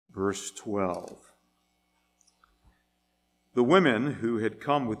verse 12. The women who had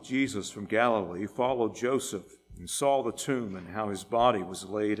come with Jesus from Galilee followed Joseph and saw the tomb and how his body was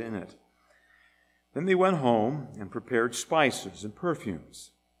laid in it. Then they went home and prepared spices and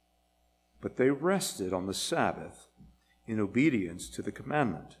perfumes. But they rested on the Sabbath in obedience to the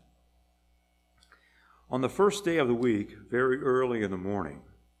commandment. On the first day of the week, very early in the morning,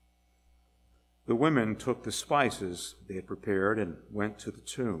 the women took the spices they had prepared and went to the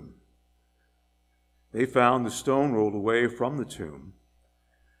tomb. They found the stone rolled away from the tomb,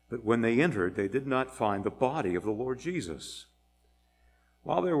 but when they entered, they did not find the body of the Lord Jesus.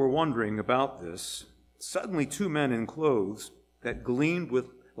 While they were wondering about this, suddenly two men in clothes that gleamed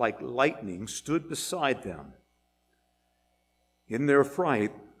like lightning stood beside them. In their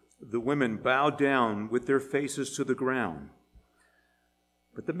fright, the women bowed down with their faces to the ground.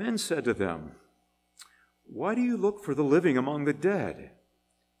 But the men said to them, "Why do you look for the living among the dead?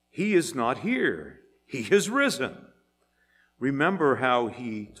 He is not here. He is risen. Remember how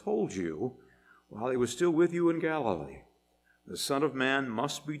he told you while he was still with you in Galilee. The Son of Man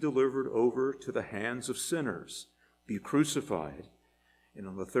must be delivered over to the hands of sinners, be crucified, and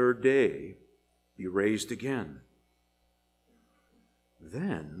on the third day be raised again."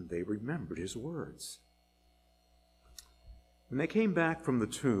 Then they remembered his words. When they came back from the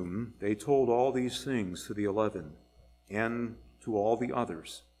tomb, they told all these things to the 11 and to all the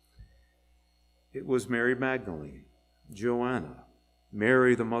others. It was Mary Magdalene, Joanna,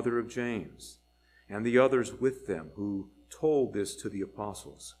 Mary the mother of James, and the others with them who told this to the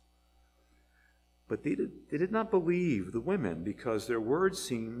apostles. But they did not believe the women because their words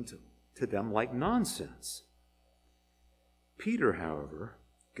seemed to them like nonsense. Peter, however,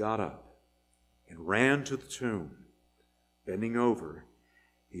 got up and ran to the tomb. Bending over,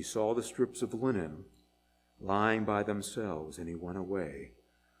 he saw the strips of linen lying by themselves, and he went away,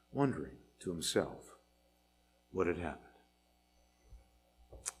 wondering to himself what had happened.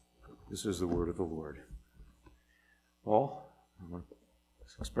 This is the word of the Lord. Paul, I want to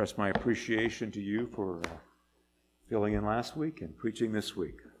express my appreciation to you for filling in last week and preaching this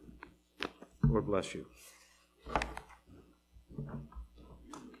week. Lord bless you.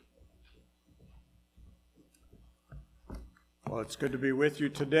 Well, it's good to be with you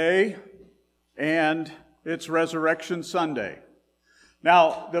today, and it's Resurrection Sunday.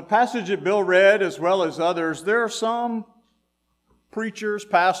 Now, the passage that Bill read, as well as others, there are some preachers,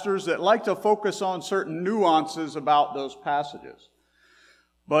 pastors that like to focus on certain nuances about those passages.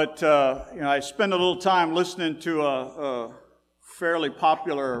 But, I spent a little time listening to a fairly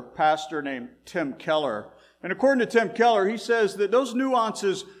popular pastor named Tim Keller. And according to Tim Keller, he says that those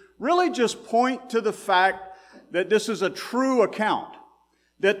nuances really just point to the fact that this is a true account.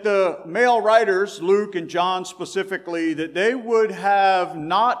 That the male writers, Luke and John specifically, that they would have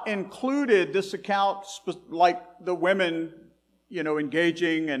not included this account like the women,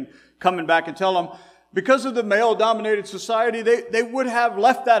 engaging and coming back and tell them. Because of the male-dominated society, they would have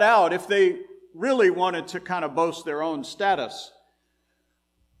left that out if they really wanted to kind of boast their own status.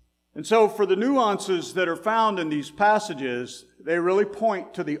 And so for the nuances that are found in these passages, they really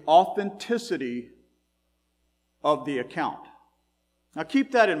point to the authenticity of the account. Now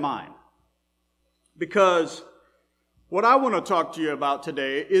keep that in mind, because what I want to talk to you about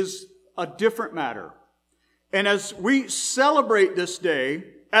today is a different matter. And as we celebrate this day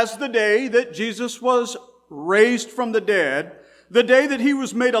as the day that Jesus was raised from the dead, the day that he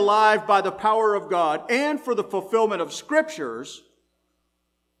was made alive by the power of God and for the fulfillment of Scriptures,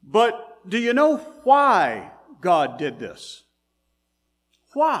 but do you know why God did this?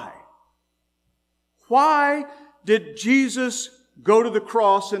 Why? Why did Jesus go to the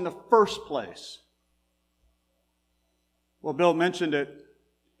cross in the first place? Well, Bill mentioned it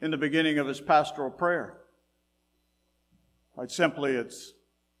in the beginning of his pastoral prayer. Quite simply, it's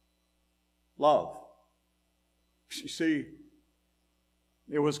love. You see,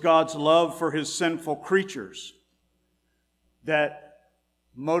 it was God's love for his sinful creatures that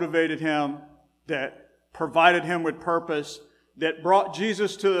motivated him, that provided him with purpose, that brought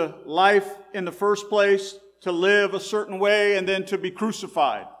Jesus to life in the first place, to live a certain way and then to be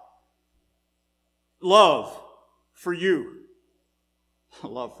crucified. Love for you.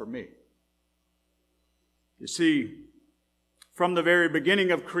 Love for me. You see, from the very beginning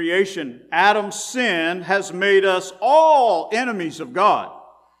of creation, Adam's sin has made us all enemies of God.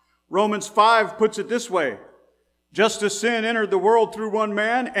 Romans 5 puts it this way: just as sin entered the world through one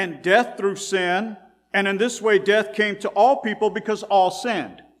man, and death through sin, and in this way death came to all people because all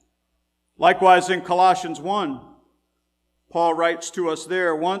sinned. Likewise in Colossians 1, Paul writes to us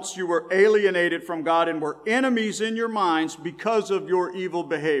there, once you were alienated from God and were enemies in your minds because of your evil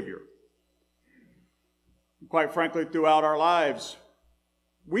behavior. Quite frankly, throughout our lives,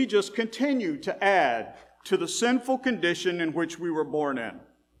 we just continue to add to the sinful condition in which we were born in.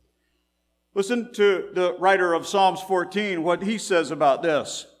 Listen to the writer of Psalms 14, what he says about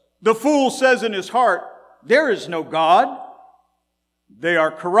this. The fool says in his heart, there is no God. They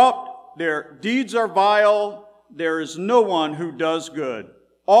are corrupt. Their deeds are vile. There is no one who does good.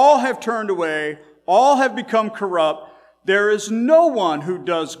 All have turned away. All have become corrupt. There is no one who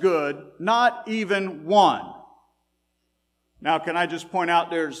does good, not even one. Now, can I just point out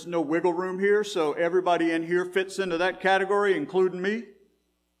there's no wiggle room here, so everybody in here fits into that category, including me?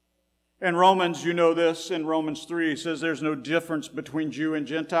 In Romans, you know this, in Romans 3, it says there's no difference between Jew and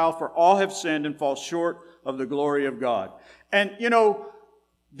Gentile, for all have sinned and fall short of the glory of God. And, you know,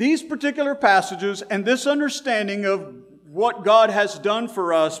 these particular passages and this understanding of what God has done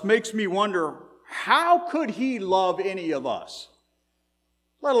for us makes me wonder, how could He love any of us?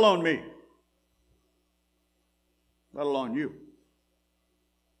 Let alone me. Let alone you.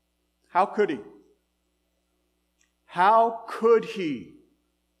 How could He? How could He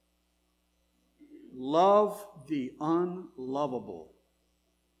love the unlovable?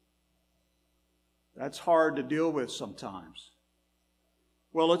 That's hard to deal with sometimes.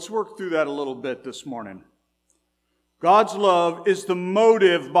 Well, let's work through that a little bit this morning. God's love is the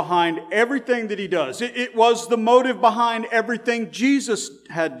motive behind everything that He does. It was the motive behind everything Jesus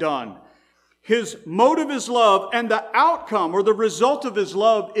had done. His motive is love, and the outcome or the result of His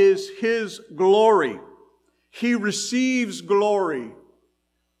love is His glory. He receives glory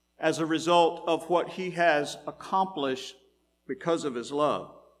as a result of what He has accomplished because of His love.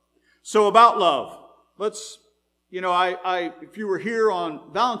 So about love, let's, if you were here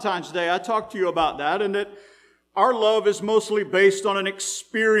on Valentine's Day, I talked to you about that, and that our love is mostly based on an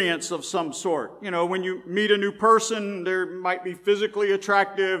experience of some sort. You know, when you meet a new person, they might be physically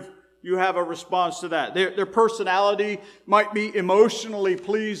attractive, you have a response to that. Their personality might be emotionally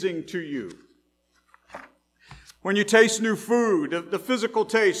pleasing to you. When you taste new food, the physical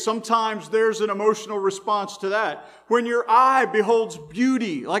taste, sometimes there's an emotional response to that. When your eye beholds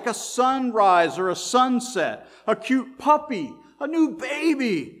beauty, like a sunrise or a sunset, a cute puppy, a new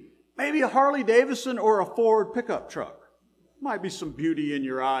baby, maybe a Harley Davidson or a Ford pickup truck. Might be some beauty in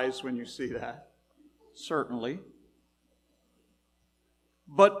your eyes when you see that. Certainly.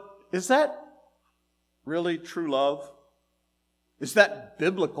 But is that really true love? Is that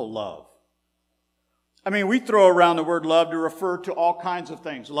biblical love? I mean, we throw around the word love to refer to all kinds of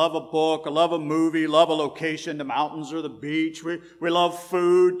things. Love a book, love a movie, love a location, the mountains or the beach. We love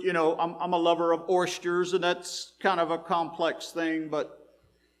food. You know, I'm a lover of oysters, and that's kind of a complex thing. But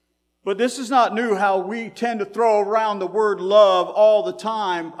this is not new, how we tend to throw around the word love all the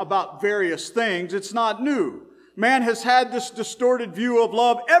time about various things. It's not new. Man has had this distorted view of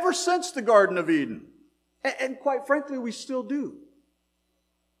love ever since the Garden of Eden. And quite frankly, we still do.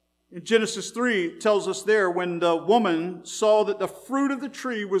 In Genesis 3, it tells us there, when the woman saw that the fruit of the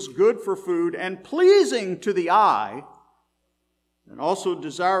tree was good for food and pleasing to the eye, and also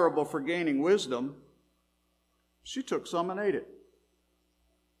desirable for gaining wisdom, she took some and ate it.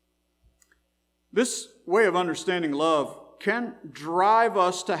 This way of understanding love can drive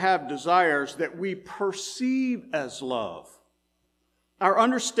us to have desires that we perceive as love. Our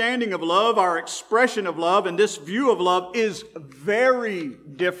understanding of love, our expression of love, and this view of love is very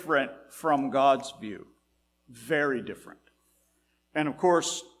different from God's view. Very different. And of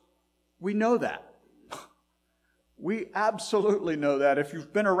course, we know that. We absolutely know that. If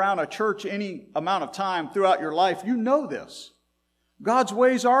you've been around a church any amount of time throughout your life, you know this. God's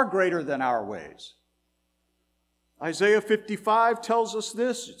ways are greater than our ways. Isaiah 55 tells us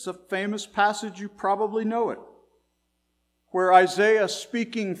this. It's a famous passage. You probably know it. Where Isaiah,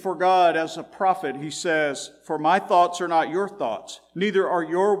 speaking for God as a prophet, he says, "For my thoughts are not your thoughts, neither are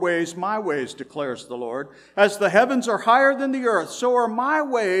your ways my ways, declares the Lord. As the heavens are higher than the earth, so are my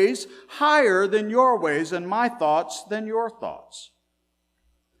ways higher than your ways, and my thoughts than your thoughts."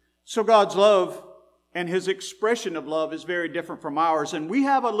 So God's love and His expression of love is very different from ours, and we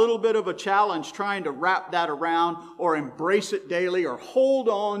have a little bit of a challenge trying to wrap that around or embrace it daily or hold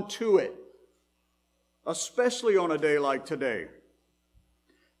on to it, especially on a day like today.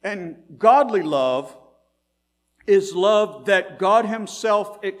 And godly love is love that God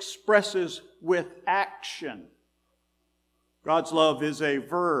Himself expresses with action. God's love is a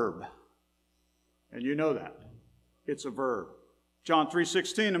verb, and you know that. It's a verb. John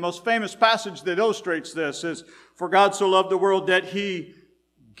 3:16, the most famous passage that illustrates this is, "For God so loved the world that He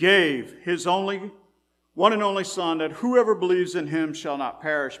gave His only one and only Son, that whoever believes in him shall not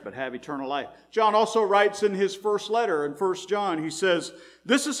perish but have eternal life. John also writes in his first letter in 1 John, he says,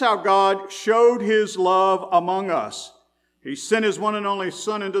 this is how God showed his love among us. He sent his one and only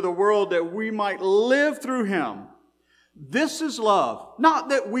Son into the world that we might live through him. This is love, not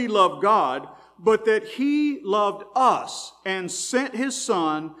that we love God, but that he loved us and sent his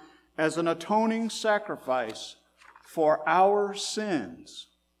Son as an atoning sacrifice for our sins.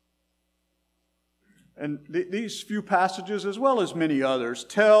 And these few passages, as well as many others,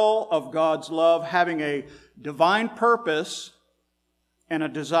 tell of God's love having a divine purpose and a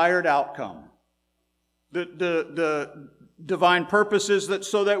desired outcome. The divine purpose is that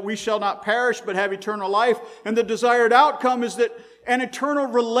so that we shall not perish but have eternal life, and the desired outcome is that an eternal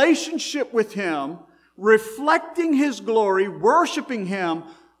relationship with him, reflecting his glory, worshiping him,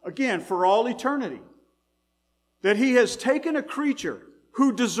 again, for all eternity. That he has taken a creature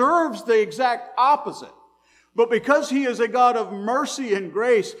who deserves the exact opposite. But because he is a God of mercy and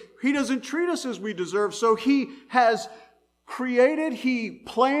grace, he doesn't treat us as we deserve. So he has created, he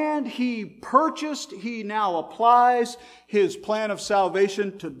planned, he purchased, he now applies his plan of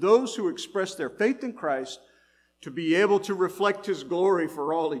salvation to those who express their faith in Christ to be able to reflect his glory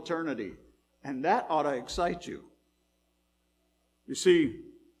for all eternity. And that ought to excite you. You see,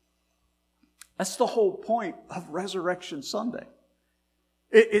 that's the whole point of Resurrection Sunday.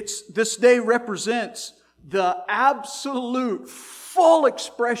 This day represents the absolute full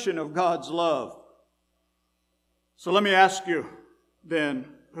expression of God's love. So let me ask you then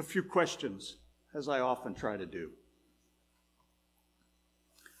a few questions, as I often try to do.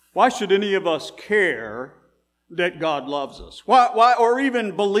 Why should any of us care that God loves us? Why, or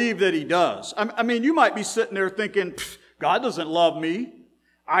even believe that he does? I mean, you might be sitting there thinking, God doesn't love me.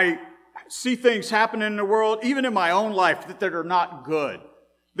 I see things happening in the world, even in my own life, that are not good.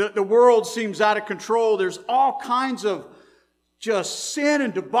 The world seems out of control. There's all kinds of just sin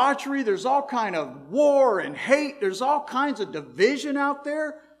and debauchery. There's all kind of war and hate. There's all kinds of division out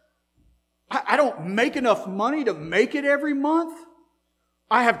there. I don't make enough money to make it every month.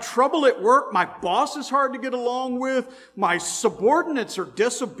 I have trouble at work. My boss is hard to get along with. My subordinates are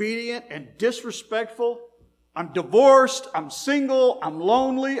disobedient and disrespectful. I'm divorced. I'm single. I'm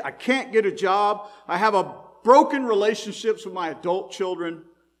lonely. I can't get a job. I have broken relationships with my adult children.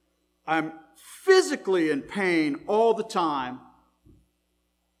 I'm physically in pain all the time.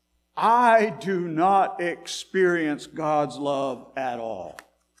 I do not experience God's love at all.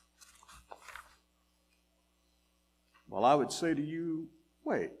 Well, I would say to you,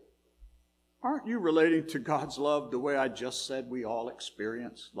 wait, aren't you relating to God's love the way I just said we all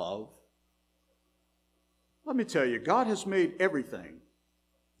experience love? Let me tell you, God has made everything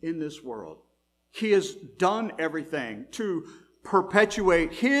in this world. He has done everything to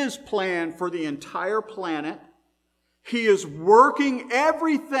perpetuate his plan for the entire planet. He is working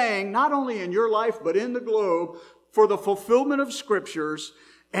everything, not only in your life, but in the globe, for the fulfillment of scriptures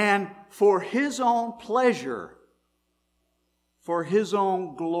and for his own pleasure, for his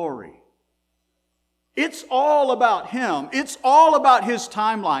own glory. It's all about him. It's all about his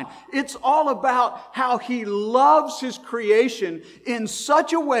timeline. It's all about how he loves his creation in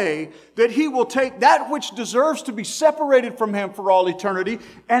such a way that he will take that which deserves to be separated from him for all eternity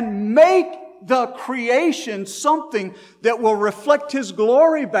and make the creation something that will reflect his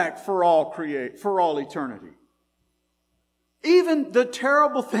glory back for all eternity. Even the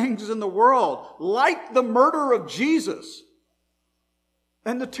terrible things in the world, like the murder of Jesus,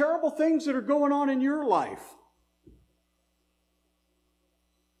 and the terrible things that are going on in your life,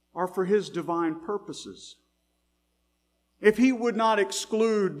 are for his divine purposes. If he would not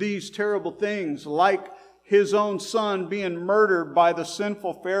exclude these terrible things, like his own son being murdered by the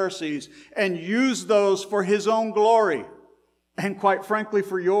sinful Pharisees, and use those for his own glory, and quite frankly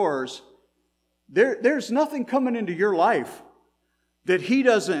for yours, there's nothing coming into your life that he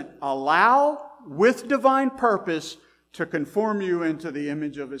doesn't allow with divine purpose to conform you into the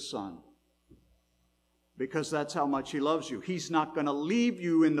image of his Son. Because that's how much he loves you. He's not going to leave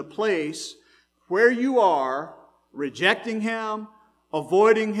you in the place where you are, rejecting him,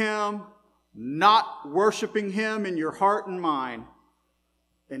 avoiding him, not worshiping him in your heart and mind.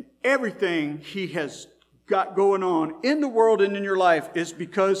 And everything he has got going on in the world and in your life is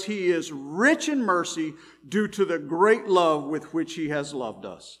because he is rich in mercy due to the great love with which he has loved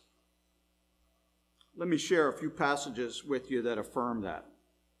us. Let me share a few passages with you that affirm that.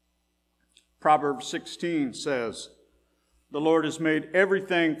 Proverbs 16 says, "The Lord has made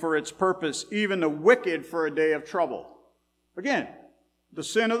everything for its purpose, even the wicked for a day of trouble." Again, the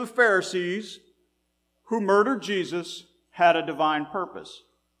sin of the Pharisees who murdered Jesus had a divine purpose.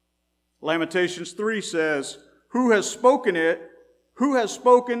 Lamentations 3 says, Who has spoken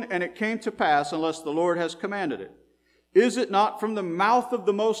and it came to pass unless the Lord has commanded it? Is it not from the mouth of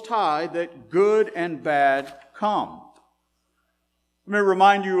the Most High that good and bad come? Let me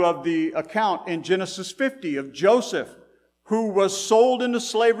remind you of the account in Genesis 50 of Joseph, who was sold into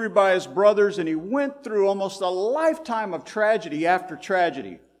slavery by his brothers, and he went through almost a lifetime of tragedy after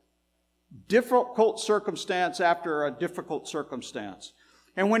tragedy. Difficult circumstance after a difficult circumstance.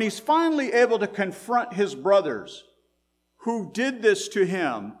 And when he's finally able to confront his brothers who did this to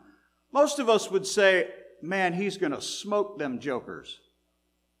him, most of us would say, man, he's going to smoke them jokers.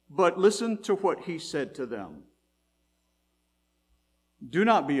 But listen to what he said to them. Do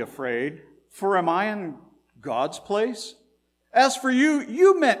not be afraid, for am I in God's place? As for you,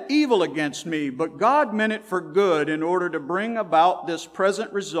 you meant evil against me, but God meant it for good in order to bring about this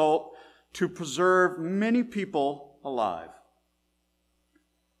present result to preserve many people alive.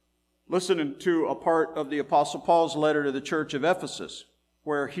 Listen to a part of the Apostle Paul's letter to the church of Ephesus,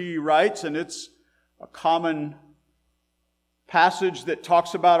 where he writes, and it's a common passage that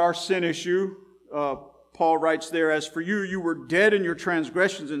talks about our sin issue. Paul writes there, As for you, you were dead in your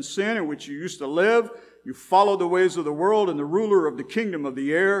transgressions and sin in which you used to live. You followed the ways of the world and the ruler of the kingdom of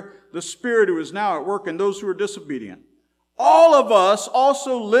the air, the spirit who is now at work in those who are disobedient. All of us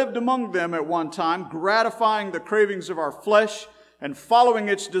also lived among them at one time, gratifying the cravings of our flesh and following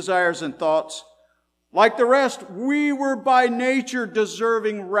its desires and thoughts. Like the rest, we were by nature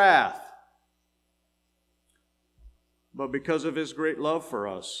deserving wrath. But because of His great love for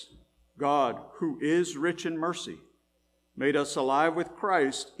us, God, who is rich in mercy, made us alive with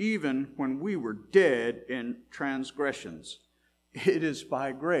Christ even when we were dead in transgressions. It is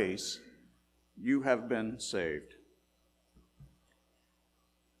by grace you have been saved.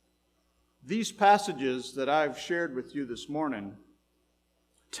 These passages that I've shared with you this morning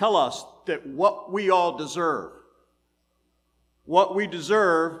tell us that what we all deserve, what we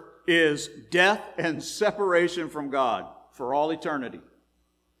deserve is death and separation from God for all eternity.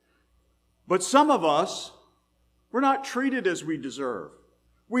 But some of us, we're not treated as we deserve.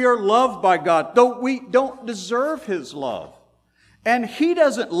 We are loved by God, though we don't deserve His love. And He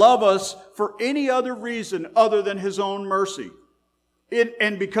doesn't love us for any other reason other than His own mercy.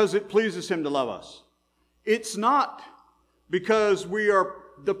 And because it pleases Him to love us. It's not because we are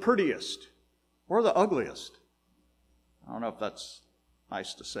the prettiest or the ugliest. I don't know if that's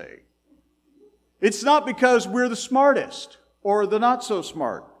nice to say. It's not because we're the smartest or the not so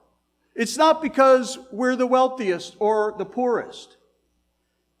smart. It's not because we're the wealthiest or the poorest.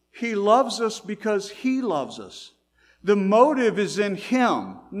 He loves us because He loves us. The motive is in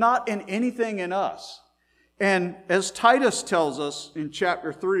Him, not in anything in us. And as Titus tells us in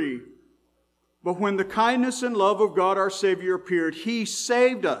chapter 3, but when the kindness and love of God our Savior appeared, He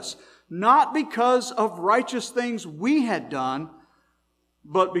saved us, not because of righteous things we had done,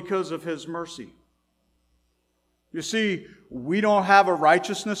 but because of His mercy. You see, we don't have a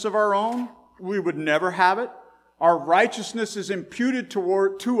righteousness of our own. We would never have it. Our righteousness is imputed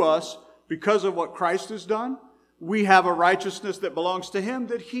to us because of what Christ has done. We have a righteousness that belongs to Him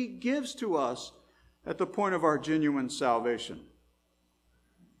that He gives to us at the point of our genuine salvation.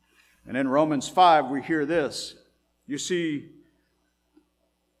 And in Romans 5, we hear this. You see,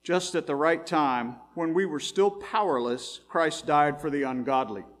 just at the right time, when we were still powerless, Christ died for the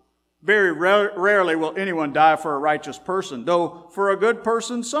ungodly. Very rarely will anyone die for a righteous person, though for a good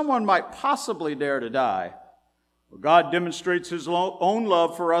person, someone might possibly dare to die. But God demonstrates His own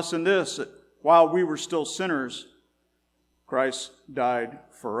love for us in this, that while we were still sinners, Christ died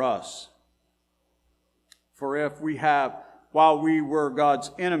for us. For while we were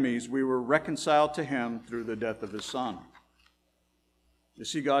God's enemies, we were reconciled to Him through the death of His Son. You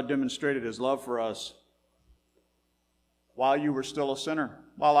see, God demonstrated His love for us while you were still a sinner,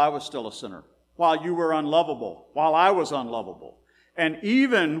 while I was still a sinner, while you were unlovable, while I was unlovable. And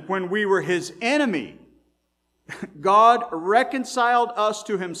even when we were His enemy, God reconciled us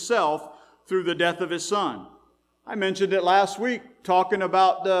to Himself through the death of His Son. I mentioned it last week, talking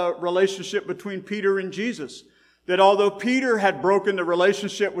about the relationship between Peter and Jesus. That although Peter had broken the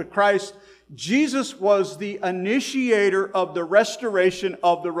relationship with Christ, Jesus was the initiator of the restoration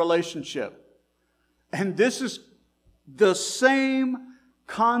of the relationship. And this is the same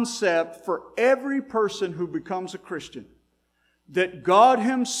concept for every person who becomes a Christian. That God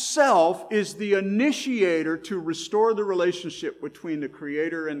Himself is the initiator to restore the relationship between the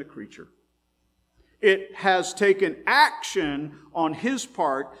Creator and the creature. It has taken action on His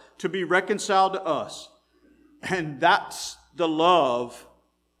part to be reconciled to us. And that's the love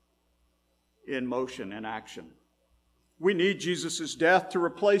in motion and action. We need Jesus' death to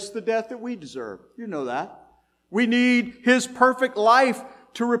replace the death that we deserve. You know that. We need His perfect life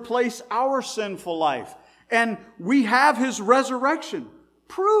to replace our sinful life. And we have His resurrection,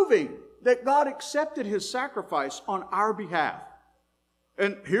 proving that God accepted His sacrifice on our behalf.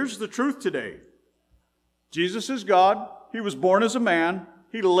 And here's the truth today. Jesus is God. He was born as a man.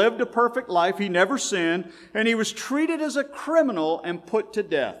 He lived a perfect life. He never sinned. And He was treated as a criminal and put to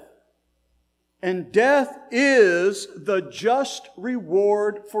death. And death is the just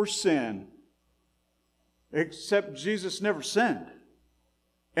reward for sin. Except Jesus never sinned.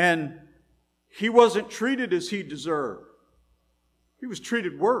 And He wasn't treated as He deserved. He was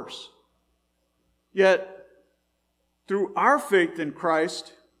treated worse. Yet, through our faith in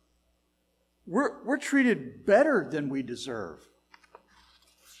Christ, we're treated better than we deserve.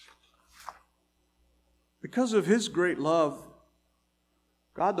 Because of His great love,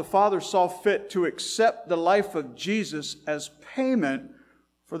 God the Father saw fit to accept the life of Jesus as payment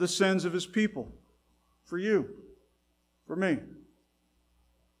for the sins of His people. For you. For me.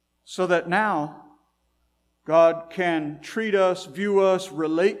 So that now, God can treat us, view us,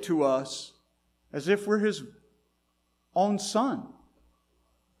 relate to us as if we're His own Son.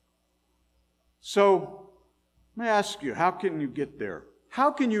 So, let me ask you, how can you get there?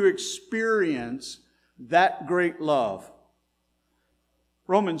 How can you experience that great love?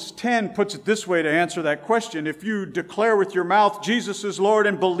 Romans 10 puts it this way to answer that question. If you declare with your mouth Jesus is Lord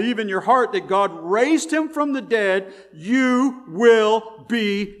and believe in your heart that God raised Him from the dead, you will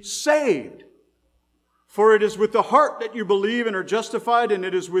be saved. For it is with the heart that you believe and are justified, and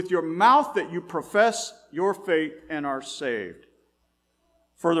it is with your mouth that you profess your faith and are saved.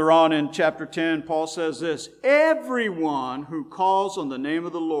 Further on in chapter 10, Paul says this, everyone who calls on the name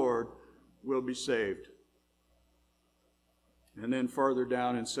of the Lord will be saved. And then further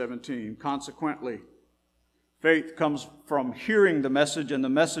down in 17, consequently, faith comes from hearing the message, and the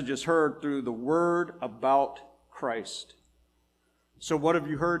message is heard through the word about Christ. So what have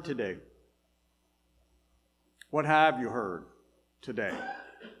you heard today? What have you heard today?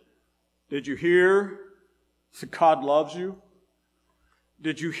 Did you hear that God loves you?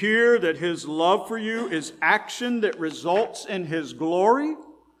 Did you hear that His love for you is action that results in His glory?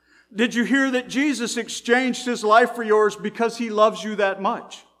 Did you hear that Jesus exchanged His life for yours because He loves you that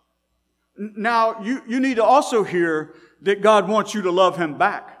much? Now, you need to also hear that God wants you to love Him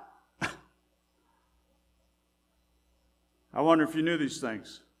back. I wonder if you knew these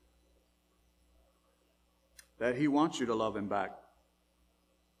things. That He wants you to love Him back.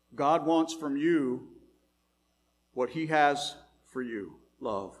 God wants from you what He has for you,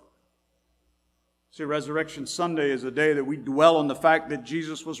 love. See, Resurrection Sunday is a day that we dwell on the fact that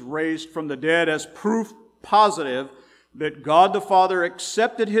Jesus was raised from the dead as proof positive that God the Father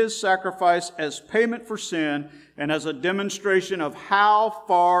accepted His sacrifice as payment for sin and as a demonstration of how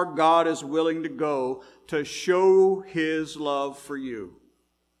far God is willing to go to show His love for you.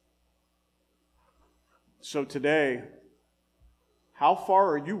 So today, how far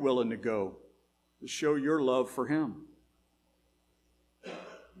are you willing to go to show your love for Him?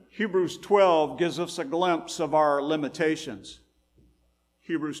 Hebrews 12 gives us a glimpse of our limitations.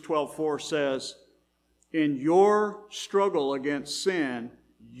 Hebrews 12:4 says, in your struggle against sin,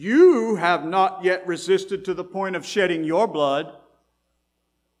 you have not yet resisted to the point of shedding your blood.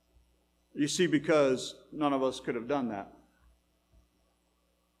 You see, because none of us could have done that.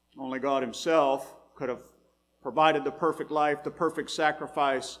 Only God Himself could have provided the perfect life, the perfect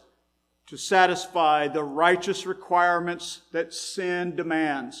sacrifice to satisfy the righteous requirements that sin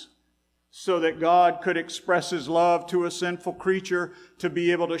demands, so that God could express His love to a sinful creature, to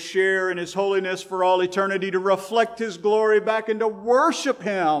be able to share in His holiness for all eternity, to reflect His glory back and to worship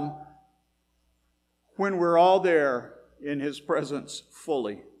Him when we're all there in His presence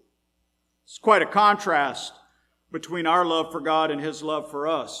fully. It's quite a contrast between our love for God and His love for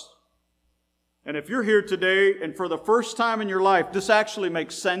us. And if you're here today and for the first time in your life, this actually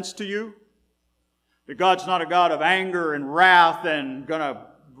makes sense to you, that God's not a God of anger and wrath and gonna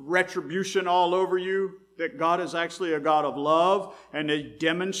retribution all over you, that God is actually a God of love, and He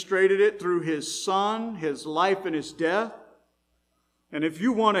demonstrated it through His Son, His life and His death. And if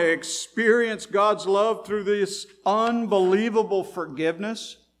you want to experience God's love through this unbelievable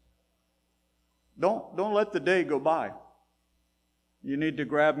forgiveness, don't let the day go by. You need to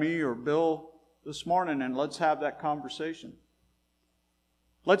grab me or Bill this morning and let's have that conversation.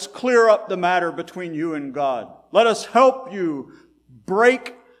 Let's clear up the matter between you and God. Let us help you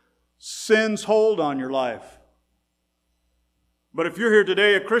break sin's hold on your life. But if you're here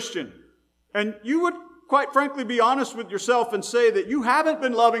today, a Christian, and you would quite frankly be honest with yourself and say that you haven't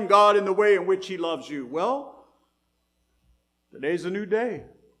been loving God in the way in which He loves you, well, Today's a new day.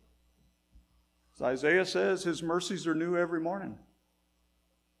 As Isaiah says, His mercies are new every morning.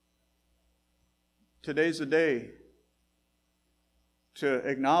 Today's a day to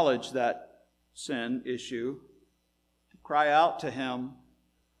acknowledge that sin issue, to cry out to Him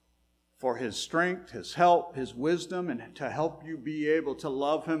for His strength, His help, His wisdom, and to help you be able to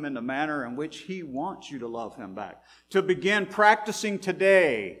love Him in the manner in which He wants you to love Him back. To begin practicing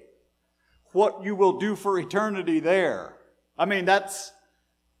today what you will do for eternity there. I mean, that's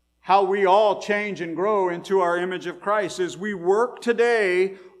how we all change and grow into our image of Christ, is we work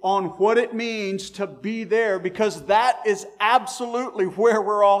today on what it means to be there, because that is absolutely where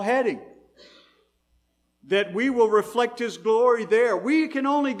we're all heading. That we will reflect His glory there. We can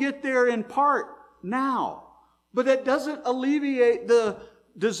only get there in part now, but that doesn't alleviate the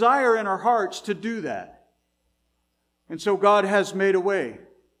desire in our hearts to do that. And so God has made a way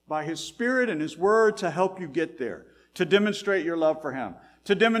by His Spirit and His Word to help you get there, to demonstrate your love for Him,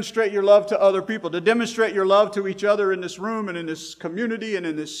 to demonstrate your love to other people, to demonstrate your love to each other in this room and in this community and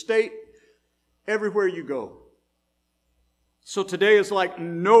in this state, everywhere you go. So today is like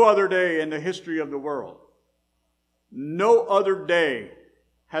no other day in the history of the world. No other day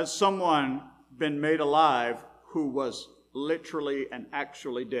has someone been made alive who was literally and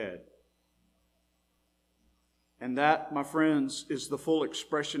actually dead. And that, my friends, is the full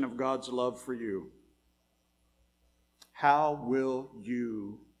expression of God's love for you. How will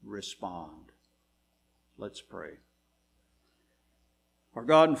you respond? Let's pray. Our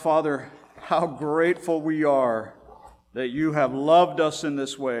God and Father, how grateful we are that you have loved us in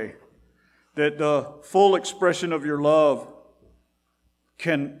this way, that the full expression of your love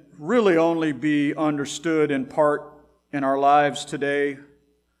can really only be understood in part in our lives today.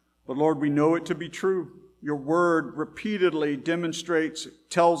 But Lord, we know it to be true. Your Word repeatedly demonstrates,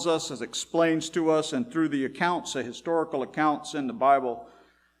 tells us, explains to us, and through the accounts, the historical accounts in the Bible,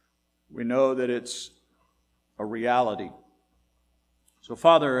 we know that it's a reality. So,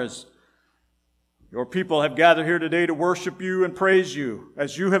 Father, as your people have gathered here today to worship you and praise you,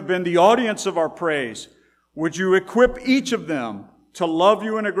 as you have been the audience of our praise, would you equip each of them to love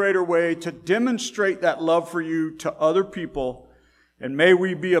you in a greater way, to demonstrate that love for you to other people. And may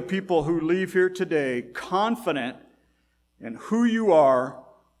we be a people who leave here today confident in who you are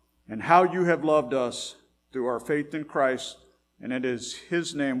and how you have loved us through our faith in Christ. And it is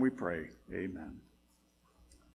His name we pray. Amen.